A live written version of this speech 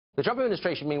The Trump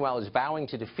administration, meanwhile, is vowing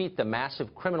to defeat the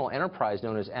massive criminal enterprise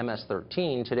known as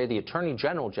MS-13. Today, the Attorney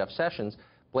General, Jeff Sessions,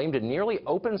 blamed a nearly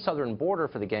open southern border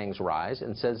for the gang's rise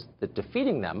and says that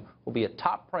defeating them will be a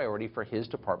top priority for his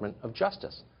Department of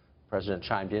Justice. The president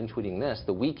chimed in, tweeting this: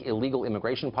 "The weak illegal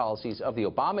immigration policies of the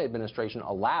Obama administration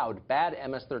allowed bad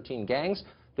MS-13 gangs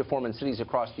to form in cities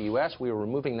across the U.S. We are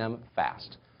removing them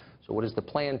fast." So what is the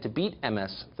plan to beat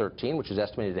MS-13, which is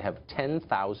estimated to have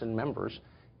 10,000 members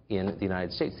in the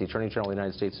United States? The Attorney General of the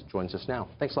United States joins us now.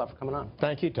 Thanks a lot for coming on.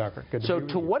 Thank you, Tucker. Good to So be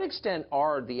with to you. what extent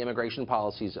are the immigration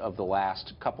policies of the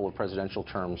last couple of presidential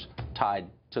terms tied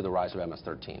to the rise of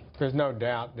MS-13? There's no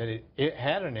doubt that it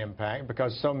had an impact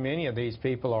because so many of these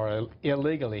people are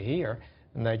illegally here,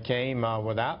 and they came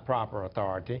without proper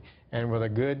authority, and with a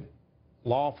good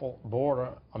lawful border,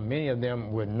 many of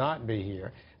them would not be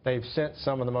here. They've sent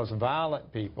some of the most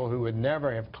violent people who would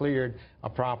never have cleared a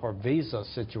proper visa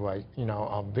situation,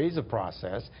 a visa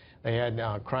process. They had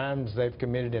crimes they've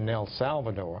committed in El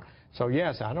Salvador. So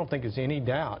yes, I don't think there's any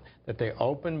doubt that the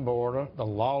open border, the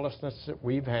lawlessness that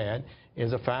we've had,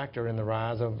 is a factor in the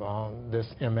rise of this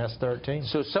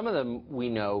MS-13. So some of them, we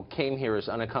know, came here as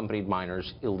unaccompanied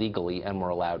minors illegally and were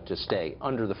allowed to stay.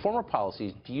 Under the former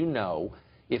policies, do you know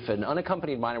if an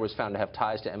unaccompanied minor was found to have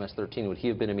ties to MS-13, would he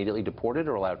have been immediately deported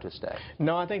or allowed to stay?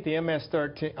 No, I think the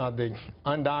MS-13, the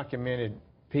undocumented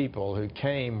people who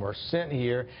came were sent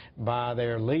here by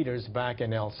their leaders back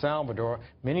in El Salvador,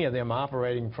 many of them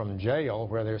operating from jail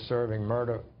where they're serving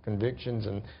murder convictions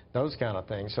and those kind of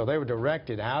things. So they were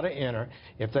directed how to enter.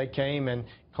 If they came and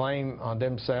claimed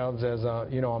themselves as a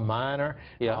minor,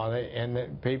 and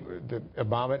the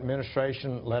Obama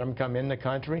administration let them come in the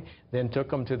country, then took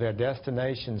them to their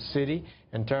destination city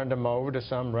and turned them over to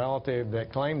some relative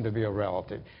that claimed to be a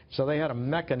relative. So they had a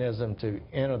mechanism to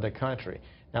enter the country.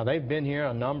 Now, they've been here,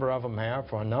 a number of them have,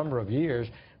 for a number of years,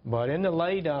 but in the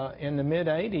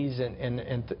mid-'80s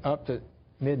and up to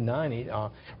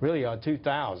mid-'90s, really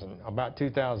 2000, about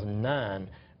 2009,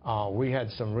 we had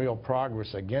some real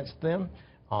progress against them.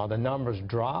 The numbers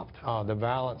dropped. The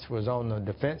violence was on the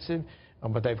defensive,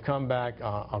 but they've come back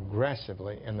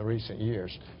aggressively in the recent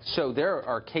years. So there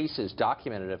are cases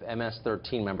documented of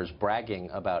MS-13 members bragging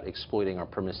about exploiting our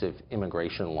permissive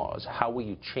immigration laws. How will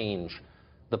you change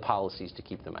the policies to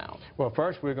keep them out? Well,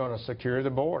 first, we're going to secure the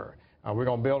border. We're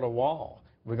going to build a wall.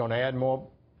 We're going to add more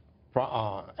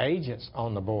agents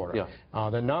on the border. Yeah.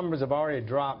 The numbers have already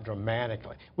dropped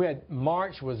dramatically.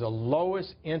 March was the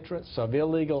lowest entrance of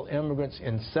illegal immigrants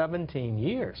in 17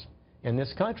 years in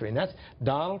this country, and that's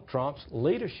Donald Trump's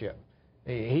leadership.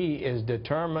 He is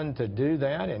determined to do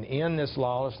that and end this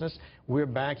lawlessness. We're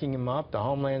backing him up. The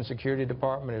Homeland Security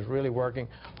Department is really working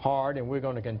hard, and we're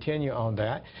going to continue on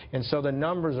that. And so the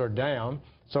numbers are down.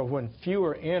 So when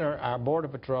fewer enter, our Border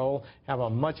Patrol have a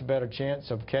much better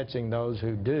chance of catching those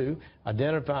who do,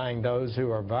 identifying those who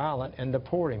are violent, and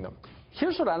deporting them.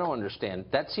 Here's what I don't understand.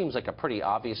 That seems like a pretty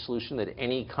obvious solution that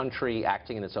any country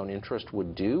acting in its own interest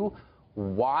would do.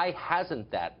 Why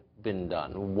hasn't that been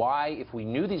done? Why, if we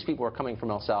knew these people were coming from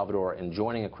El Salvador and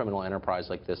joining a criminal enterprise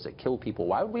like this that killed people,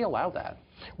 why would we allow that?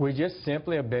 We just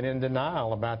simply have been in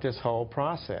denial about this whole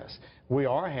process. We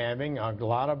are having a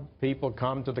lot of people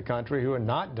come to the country who are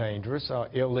not dangerous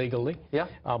illegally,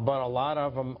 but a lot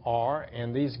of them are,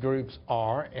 and these groups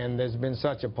are, and there's been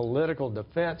such a political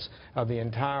defense of the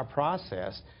entire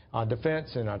process,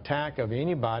 defense and attack of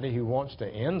anybody who wants to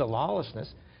end the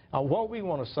lawlessness. What we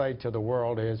want to say to the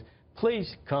world is,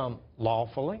 please come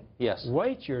lawfully. Yes.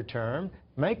 Wait your term,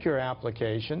 make your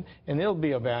application, and it'll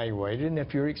be evaluated, and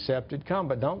if you're accepted, come.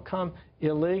 But don't come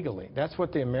illegally. That's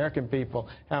what the American people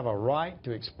have a right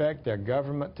to expect their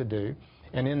government to do.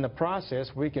 And in the process,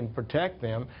 we can protect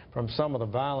them from some of the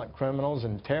violent criminals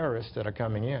and terrorists that are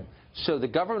coming in. So the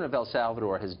government of El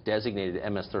Salvador has designated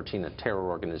MS-13 a terror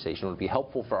organization. Would it be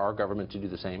helpful for our government to do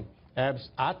the same?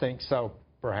 I think so,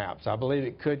 perhaps. I believe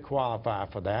it could qualify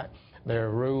for that. There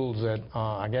are rules that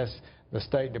I guess the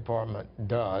State Department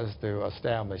does to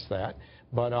establish that.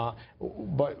 But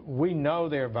we know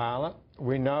they're violent.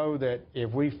 We know that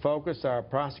if we focus our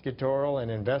prosecutorial and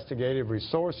investigative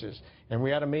resources, and we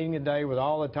had a meeting today with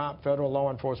all the top federal law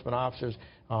enforcement officers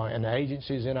and the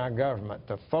agencies in our government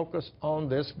to focus on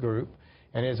this group.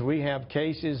 And as we have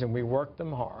cases and we work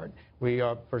them hard, we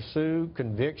pursue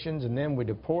convictions, and then we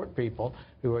deport people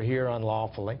who are here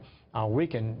unlawfully. We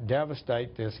can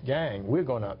devastate this gang. We're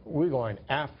going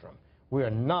after them. We are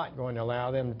not going to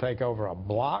allow them to take over a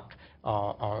block,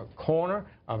 a corner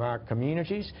of our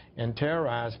communities and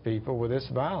terrorize people with this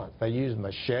violence. They use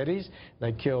machetes.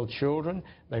 They kill children.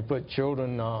 They put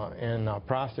children in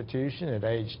prostitution at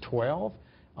age 12.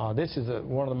 This is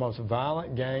one of the most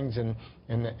violent gangs in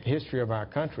the history of our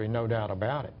country, no doubt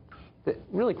about it.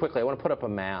 Really quickly, I want to put up a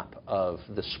map of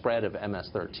the spread of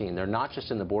MS-13. They're not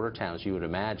just in the border towns, you would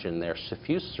imagine. They're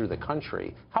suffused through the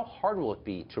country. How hard will it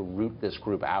be to root this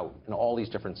group out in all these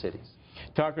different cities?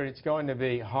 Tucker, it's going to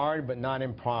be hard but not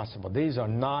impossible. These are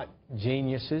not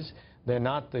geniuses. They're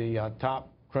not the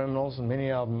top criminals, and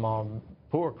many of them are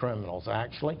poor criminals,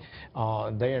 actually.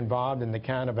 They're involved in the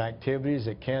kind of activities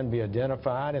that can be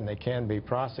identified and they can be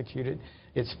prosecuted.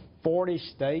 It's 40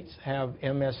 states have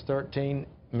MS-13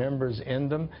 members in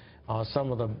them.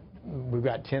 We've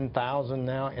got 10,000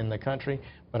 now in the country,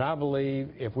 but I believe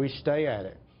if we stay at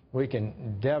it, we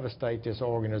can devastate this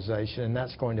organization, and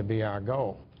that's going to be our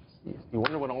goal. You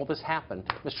wonder when all this happened.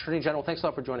 Mr. Attorney General, thanks a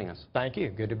lot for joining us. Thank you.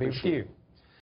 Good to be with you.